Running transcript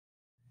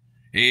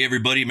Hey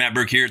everybody, Matt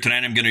Burke here.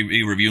 Tonight I'm going to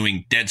be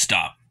reviewing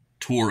DEADSTOP,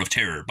 Tour of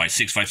Terror by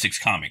 656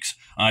 Comics.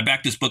 I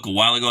backed this book a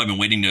while ago. I've been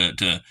waiting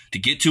to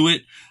get to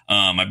it.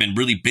 I've been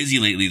really busy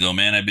lately though,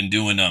 man. I've been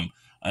doing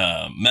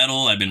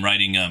metal. I've been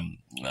writing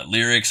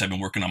lyrics. I've been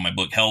working on my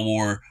book Hell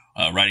War,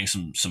 writing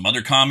some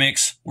other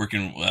comics,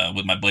 working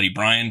with my buddy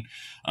Brian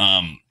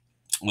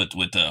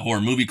with the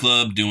Horror Movie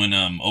Club, doing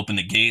Open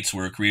the Gates,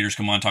 where creators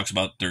come on, talks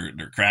about their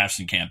crafts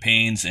and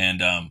campaigns.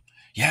 And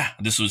yeah,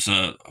 this was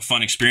a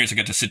fun experience. I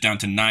got to sit down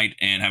tonight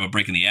and have a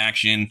break in the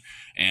action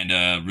and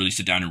really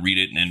sit down and read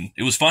it, and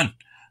it was fun.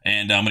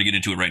 And I'm gonna get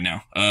into it right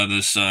now.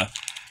 This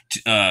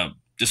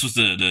was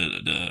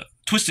the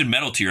Twisted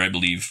Metal tier, I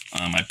believe.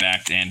 I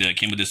backed, and it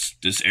came with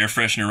this air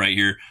freshener right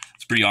here.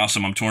 It's pretty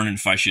awesome. I'm torn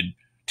if I should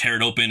tear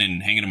it open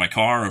and hang it in my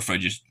car, or if I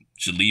just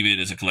should leave it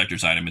as a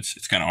collector's item.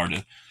 It's kind of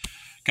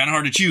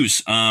hard to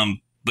choose.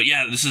 But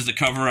yeah, this is the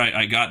cover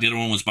I got. The other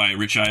one was by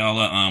Rich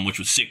Ayala, which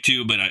was sick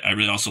too, but I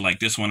really also like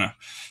this one.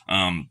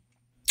 I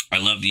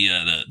love the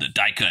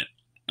die cut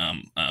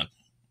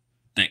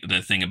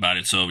the thing about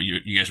it. So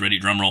you guys ready?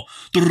 Drum roll.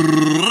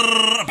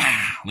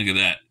 Look at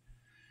that.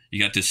 You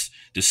got this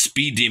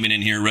speed demon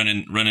in here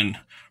running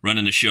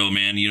the show,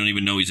 man. You don't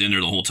even know he's in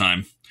there the whole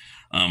time.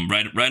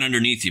 Right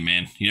underneath you,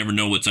 man. You never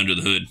know what's under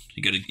the hood.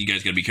 You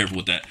guys gotta be careful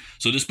with that.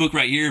 So this book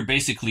right here,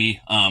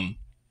 basically,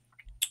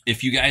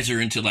 if you guys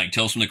are into like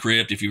Tales from the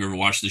Crypt, if you've ever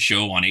watched the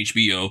show on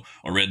HBO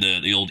or read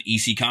the old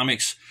EC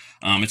comics,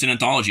 it's an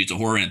anthology. It's a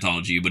horror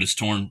anthology, but it's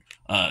told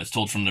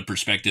from the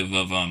perspective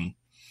of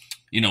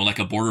like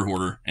a border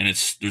hoarder, and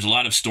there's a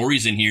lot of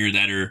stories in here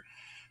that are,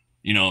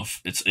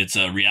 it's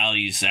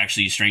reality is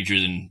actually stranger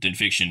than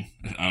fiction.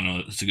 I don't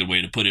know, it's a good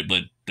way to put it,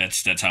 but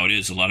that's how it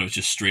is. A lot of it's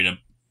just straight up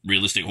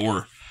realistic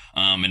horror,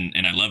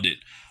 and I loved it.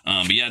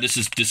 But yeah, this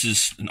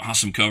is an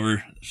awesome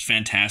cover. It's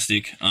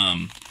fantastic.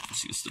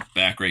 Let's see, it's the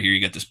back right here.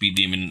 You got the Speed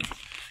Demon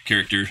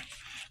character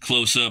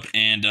close up,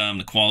 and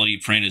the quality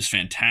print is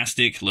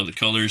fantastic. Love the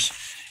colors.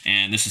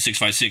 And this is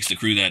 656, the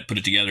crew that put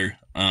it together.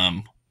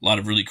 A lot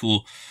of really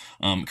cool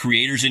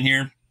creators in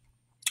here.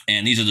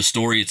 And these are the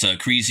story. It's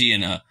Creasy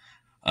and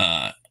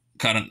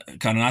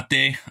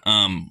Caranate.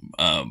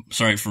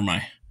 Sorry for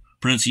my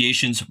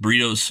pronunciations.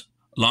 Burritos,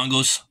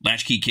 Longos,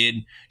 Latchkey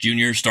Kid,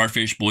 Junior,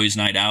 Starfish, Boys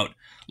Night Out,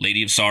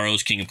 Lady of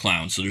Sorrows, King of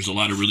Clowns. So there's a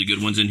lot of really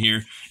good ones in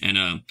here.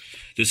 And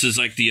this is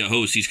like the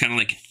host. He's kind of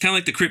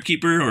like the Crypt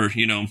Keeper, or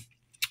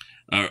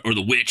or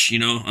the Witch,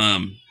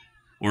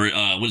 or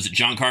what is it?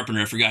 John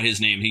Carpenter. I forgot his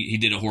name. He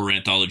did a horror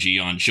anthology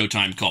on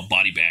Showtime called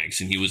Body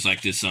Bags, and he was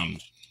like this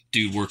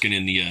dude working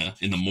in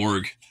the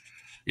morgue.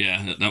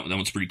 Yeah, that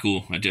one's pretty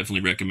cool. I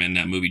definitely recommend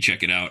that movie.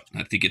 Check it out.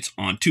 I think it's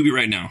on Tubi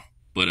right now.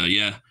 But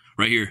yeah,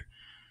 right here.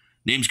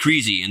 Name's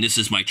Creasy, and this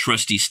is my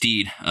trusty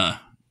steed,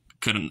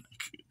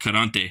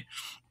 Carante.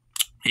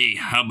 Hey,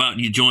 how about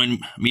you join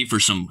me for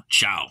some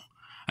chow?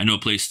 I know a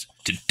place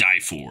to die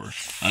for.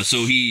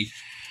 So he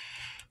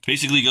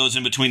basically goes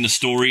in between the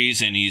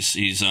stories, and he's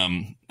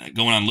going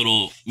on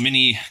little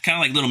mini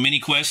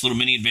quests, little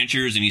mini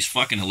adventures, and he's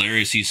fucking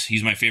hilarious.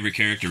 He's my favorite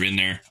character in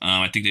there.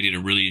 I think they did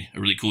a really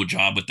cool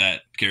job with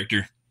that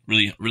character.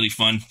 Really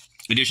fun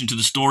addition to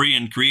the story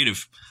and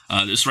creative.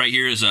 This right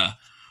here is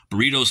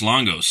Burritos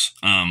Longos.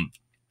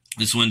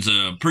 This one's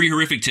a pretty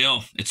horrific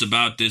tale. It's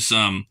about this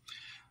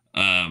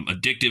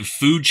addictive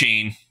food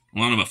chain.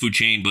 Well, I don't know about food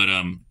chain, but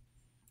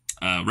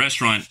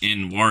restaurant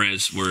in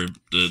Juarez where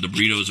the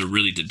burritos are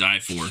really to die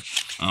for.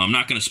 I'm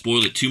not going to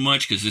spoil it too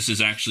much because this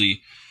is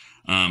actually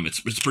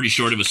it's pretty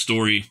short of a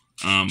story,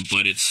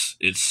 but it's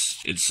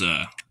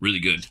really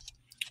good.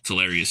 It's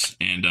hilarious,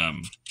 and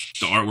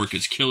the artwork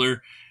is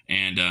killer.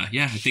 And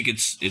yeah, I think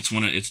it's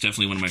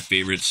definitely one of my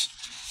favorites.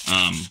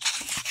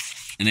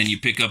 And then you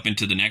pick up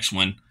into the next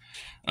one.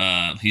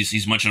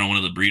 He's munching on one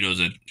of the burritos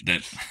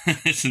that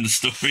is in the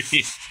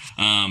story.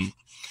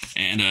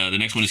 And the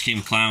next one is King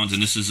of Clowns,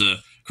 and this is a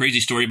crazy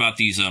story about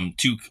these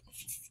two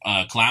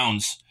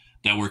clowns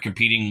that were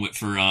competing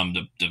for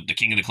the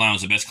King of the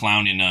Clowns, the best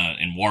clown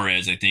in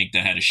Juarez, I think,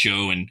 that had a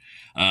show, and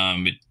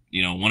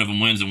one of them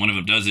wins and one of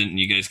them doesn't, and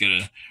you guys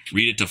gotta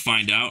read it to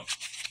find out.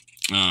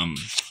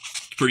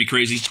 It's pretty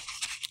crazy.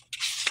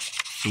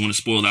 Don't want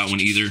to spoil that one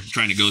either. I'm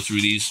trying to go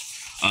through these,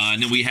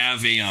 and then we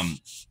have a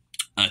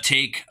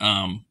take.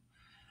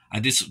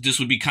 This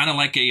would be kind of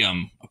like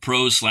a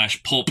prose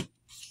 / pulp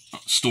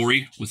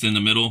story within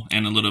the middle,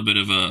 and a little bit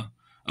of a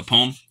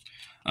poem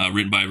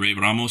written by Ray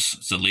Ramos.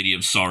 It's the Lady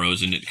of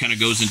Sorrows, and it kind of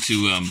goes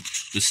into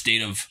the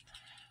state of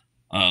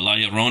La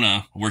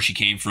Llorona, where she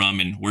came from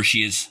and where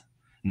she is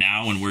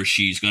now and where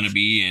she's going to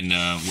be and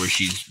where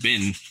she's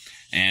been.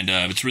 And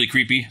it's really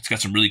creepy. It's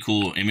got some really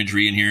cool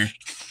imagery in here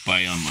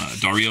by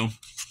Dario,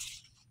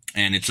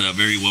 and it's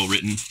very well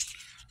written.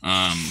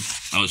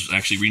 I was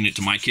actually reading it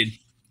to my kid.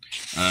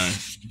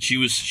 She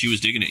was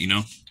digging it,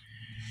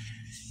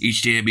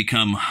 Each day I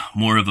become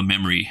more of a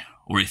memory,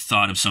 or a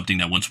thought of something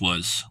that once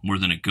was, more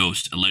than a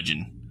ghost, a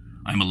legend.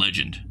 I'm a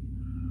legend.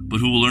 But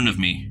who will learn of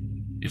me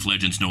if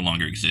legends no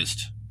longer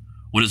exist?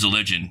 What is a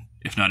legend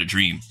if not a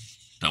dream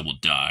that will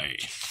die?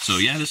 So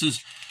yeah, this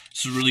is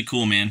This is really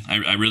cool, man.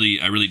 I really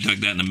dug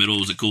that in the middle.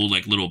 It was a cool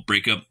like little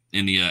breakup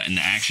in the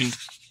action.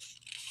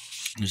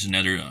 There's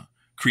another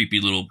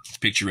creepy little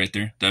picture right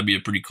there. That'd be a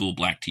pretty cool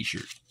black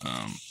t-shirt.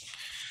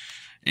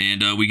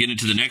 And we get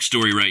into the next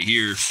story right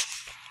here.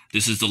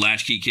 This is the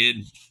Latchkey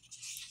Kid.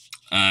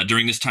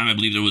 During this time, I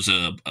believe there was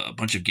a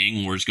bunch of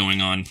gang wars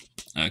going on,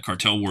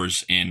 cartel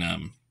wars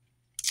in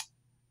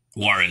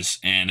Juarez.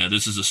 And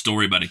this is a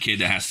story about a kid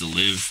that has to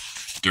live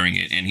during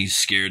it, and he's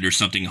scared there's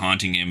something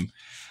haunting him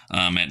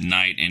at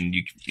night, and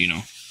you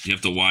know you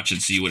have to watch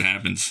and see what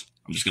happens.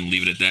 I'm just gonna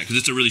leave it at that because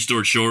it's a really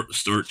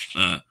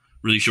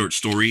really short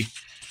story,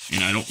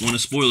 and I don't want to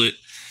spoil it.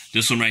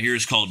 This one right here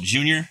is called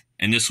Junior,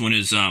 and this one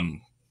is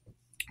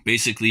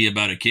basically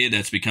about a kid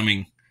that's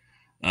becoming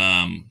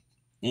a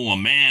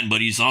man,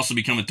 but he's also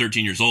becoming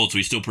 13 years old, so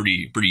he's still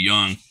pretty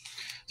young.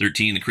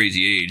 13, the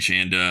crazy age,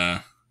 and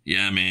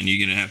yeah, man,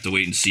 you're gonna have to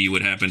wait and see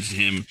what happens to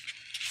him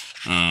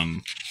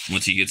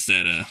once he gets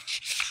that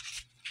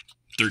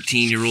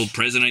 13-year-old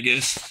present, I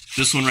guess.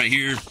 This one right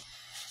here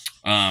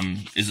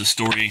is a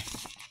story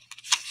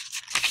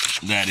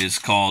that is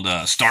called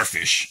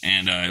Starfish,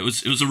 and it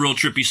was a real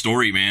trippy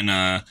story,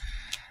 man.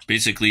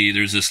 Basically,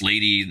 there's this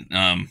lady,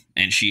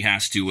 and she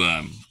has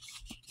to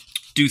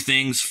do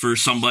things for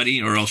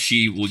somebody, or else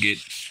she will get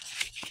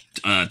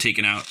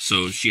taken out.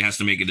 So she has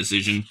to make a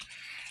decision,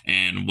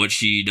 and what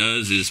she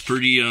does is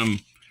pretty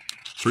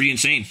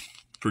insane,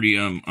 pretty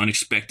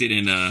unexpected,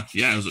 and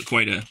yeah, it was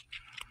quite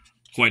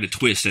a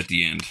twist at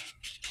the end.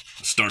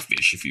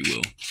 Starfish, if you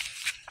will.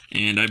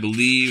 And I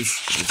believe,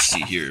 let's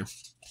see here.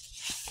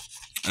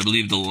 I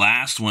believe the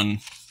last one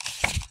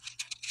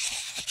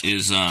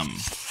is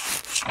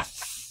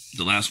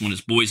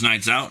Boys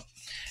Nights Out,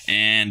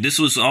 and this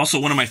was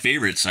also one of my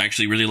favorites. I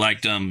actually really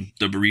liked the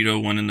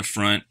burrito one in the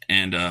front,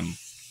 and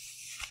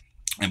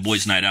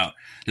Boys Night Out.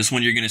 This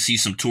one you're gonna see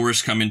some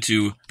tourists come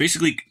into.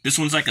 Basically, this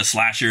one's like a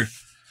slasher,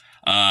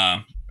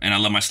 and I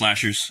love my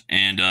slashers.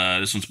 And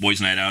this one's Boys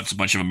Night Out. It's a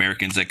bunch of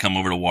Americans that come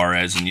over to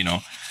Juarez, and you know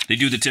they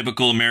do the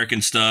typical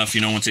American stuff.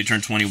 You know, once they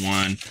turn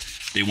 21,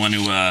 they want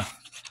to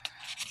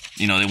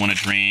you know, they want to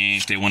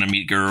drink, they want to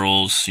meet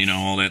girls, you know,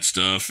 all that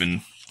stuff,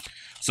 and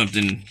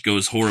something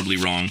goes horribly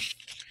wrong,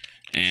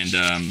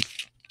 and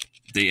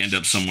they end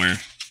up somewhere,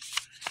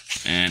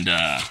 and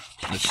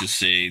let's just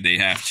say they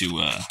have to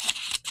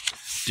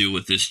deal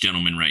with this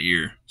gentleman right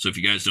here. So if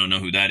you guys don't know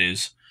who that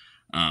is,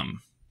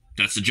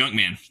 that's the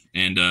JUNKMAN,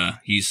 and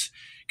he's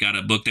got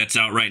a book that's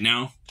out right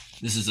now.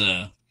 This is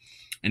an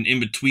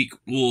in-between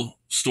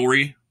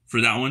story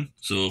for that one.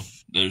 So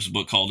there's a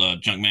book called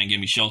JUNKMAN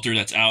Gimme Shelter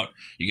that's out.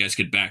 You guys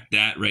could back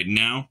that right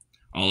now.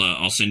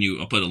 I'll send you.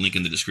 I'll put a link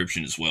in the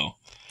description as well.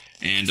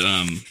 And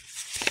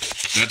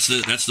that's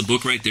the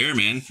book right there,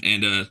 man.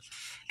 And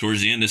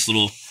towards the end, this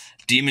little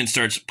demon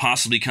starts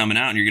possibly coming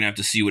out, and you're gonna have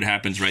to see what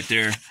happens right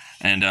there.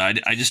 And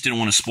I just didn't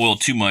want to spoil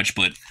too much,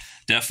 but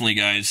definitely,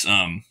 guys,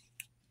 you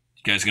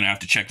guys are gonna have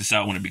to check this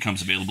out when it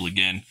becomes available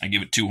again. I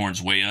give it 2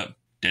 horns way up.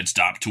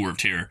 DEADSTOP Tour of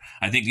Terror.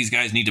 I think these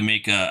guys need to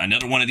make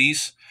another one of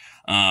these.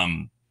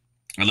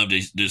 I'd love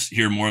to just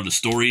hear more of the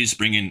stories,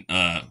 bring in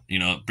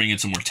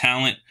some more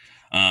talent.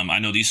 I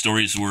know these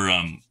stories were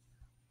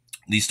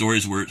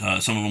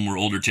some of them were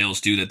older tales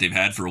too that they've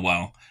had for a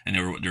while, and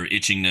they're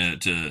itching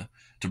to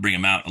bring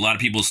them out. A lot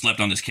of people slept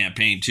on this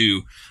campaign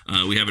too.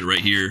 We have it right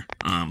here.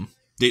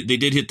 They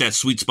did hit that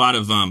sweet spot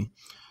of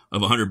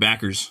 100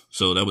 backers,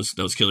 so that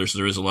was killer. So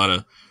there is a lot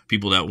of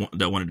people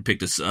that wanted to pick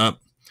this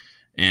up.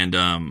 And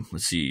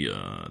let's see,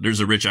 there's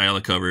a Rich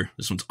Ayala cover.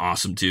 This one's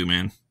awesome too,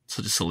 man.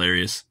 So just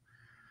hilarious.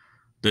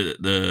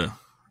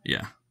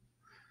 Yeah.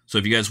 So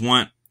if you guys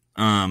want,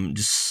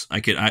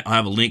 I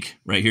have a link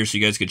right here so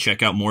you guys could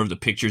check out more of the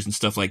pictures and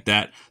stuff like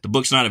that. The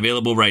book's not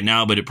available right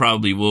now, but it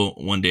probably will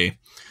one day.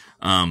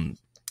 And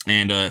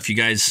if you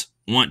guys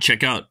want,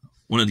 check out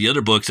one of the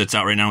other books that's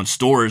out right now in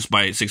stores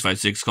by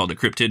 656 called the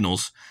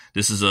CRYPTIDNALS.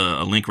 This is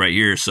a link right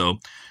here. So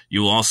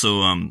you will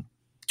also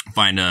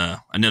find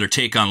another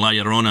take on La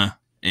Llorona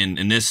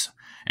in this.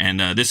 And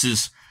this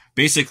is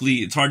basically,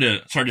 it's hard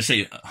to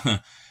say.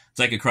 It's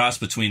like a cross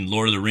between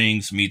Lord of the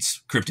Rings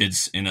meets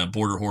cryptids in a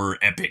border horror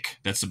epic.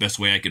 That's the best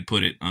way I could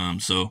put it.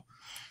 So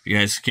you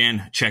guys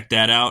can check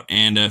that out.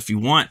 And if you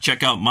want,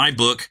 check out my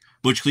book,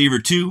 Butch Cleaver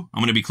 2.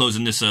 I'm going to be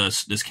closing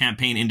this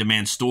campaign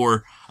in-demand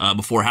store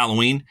before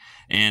Halloween.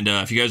 And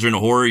if you guys are into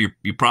horror,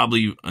 you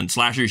probably, and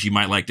slashers, you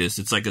might like this.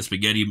 It's like a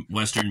spaghetti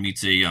western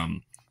meets a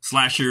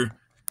slasher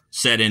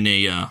set in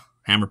a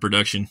Hammer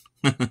production.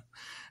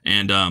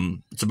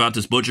 And it's about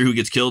this butcher who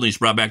gets killed and he's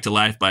brought back to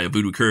life by a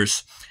voodoo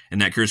curse. And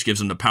that curse gives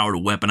him the power to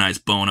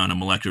weaponize bone on a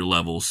molecular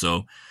level.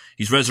 So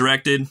he's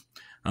resurrected.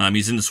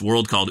 He's in this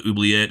world called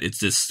Oubliette. It's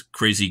this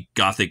crazy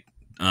gothic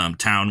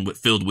town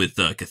filled with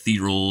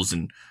cathedrals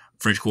and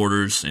French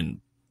quarters and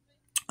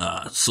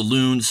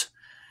saloons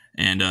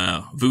and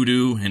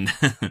voodoo. And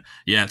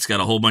yeah, it's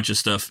got a whole bunch of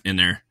stuff in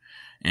there.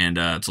 And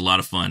it's a lot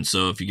of fun.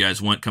 So if you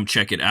guys want, come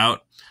check it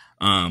out.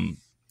 I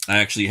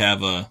actually have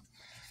the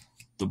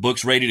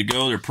books ready to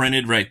go. They're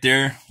printed right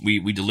there.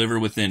 We deliver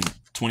within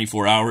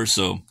 24 hours.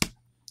 So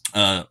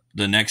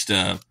the next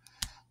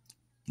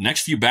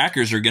next few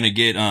backers are going to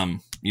get,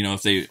 you know,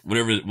 if they,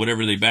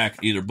 whatever they back,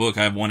 either book,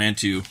 I have 1 and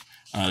 2,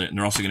 and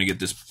they're also going to get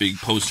this big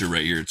poster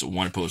right here. It's a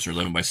 1 poster,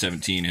 11 by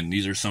 17. And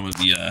these are some of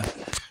the,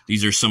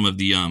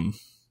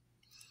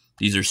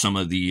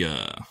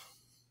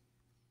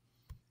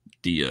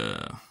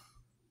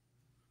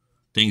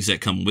 things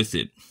that come with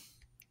it.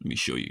 Let me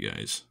show you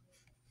guys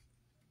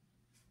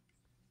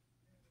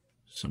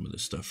some of the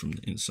stuff from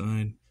the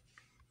inside.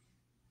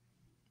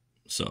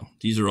 So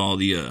these are all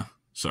the,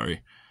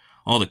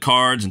 all the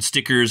cards and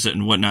stickers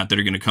and whatnot that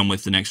are going to come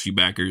with the next few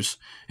backers.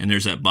 And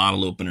there's that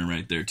bottle opener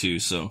right there too.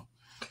 So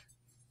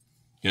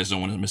you guys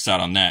don't want to miss out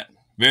on that.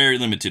 Very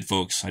limited,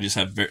 folks. I just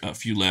have a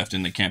few left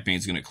and the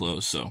campaign's going to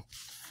close. So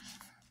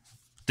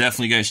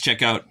definitely, guys,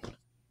 check out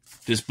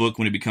this book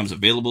when it becomes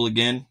available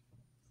again.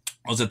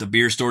 I was at the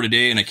beer store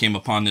today and I came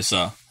upon this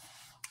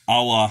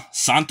Agua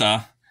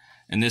Santa.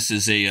 And this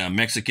is a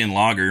Mexican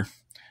lager.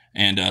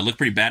 And looked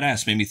pretty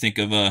badass. Made me think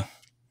of the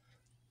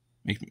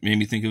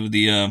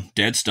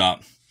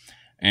DEADSTOP.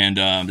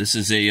 And this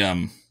is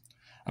a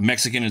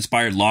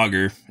Mexican-inspired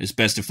lager. Is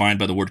best defined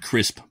by the word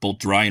crisp, both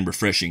dry and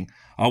refreshing.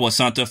 Agua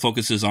Santa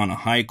focuses on a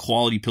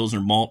high-quality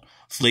Pilsner malt,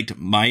 flaked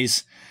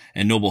maize,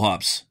 and noble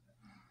hops.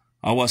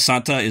 Agua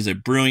Santa is a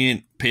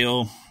brilliant,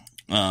 pale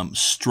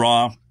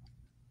straw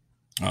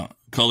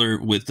color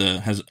with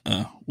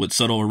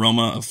subtle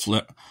aroma of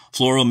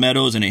floral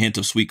meadows and a hint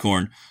of sweet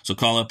corn. So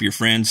call up your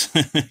friends,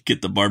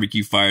 get the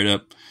barbecue fired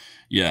up.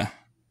 Yeah.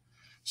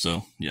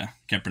 So, yeah,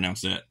 can't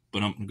pronounce that.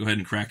 But I'm going to go ahead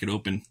and crack it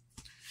open.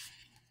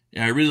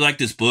 Yeah, I really like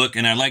this book,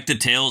 and I like the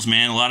tales,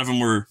 man. A lot of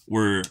them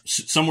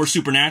some were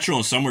supernatural,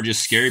 and some were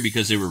just scary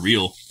because they were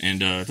real.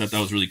 And I thought that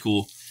was really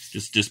cool.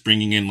 Just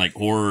bringing in, like,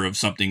 horror of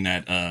something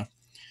that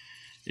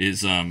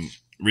is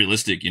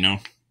realistic, you know.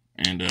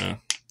 And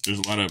there's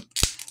a lot of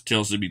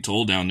tales to be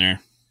told down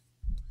there.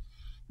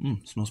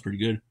 Smells pretty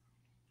good.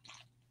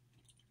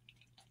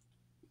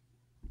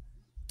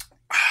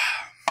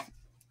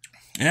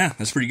 Yeah,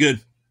 that's pretty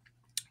good.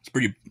 It's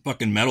pretty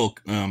fucking metal.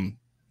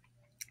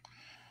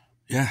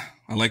 Yeah,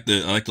 I like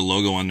the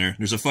logo on there.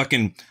 There's a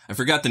fucking, I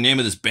forgot the name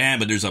of this band,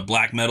 but there's a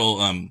black metal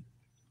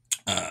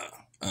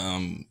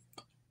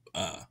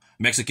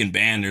Mexican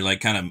band. They're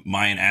like kind of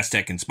Mayan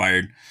Aztec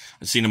inspired.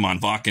 I've seen them on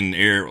Vakken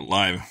Air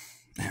live.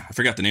 I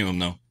forgot the name of them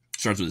though.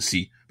 Starts with a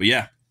C. But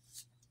yeah,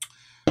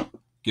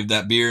 give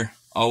that beer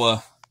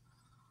Agua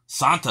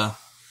Santa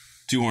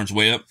 2 horns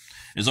way up.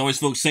 As always,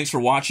 folks, thanks for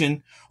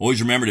watching.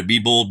 Always remember to be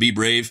bold, be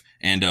brave,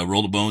 and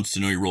roll the bones to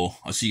know your role.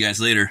 I'll see you guys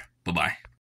later. Bye-bye.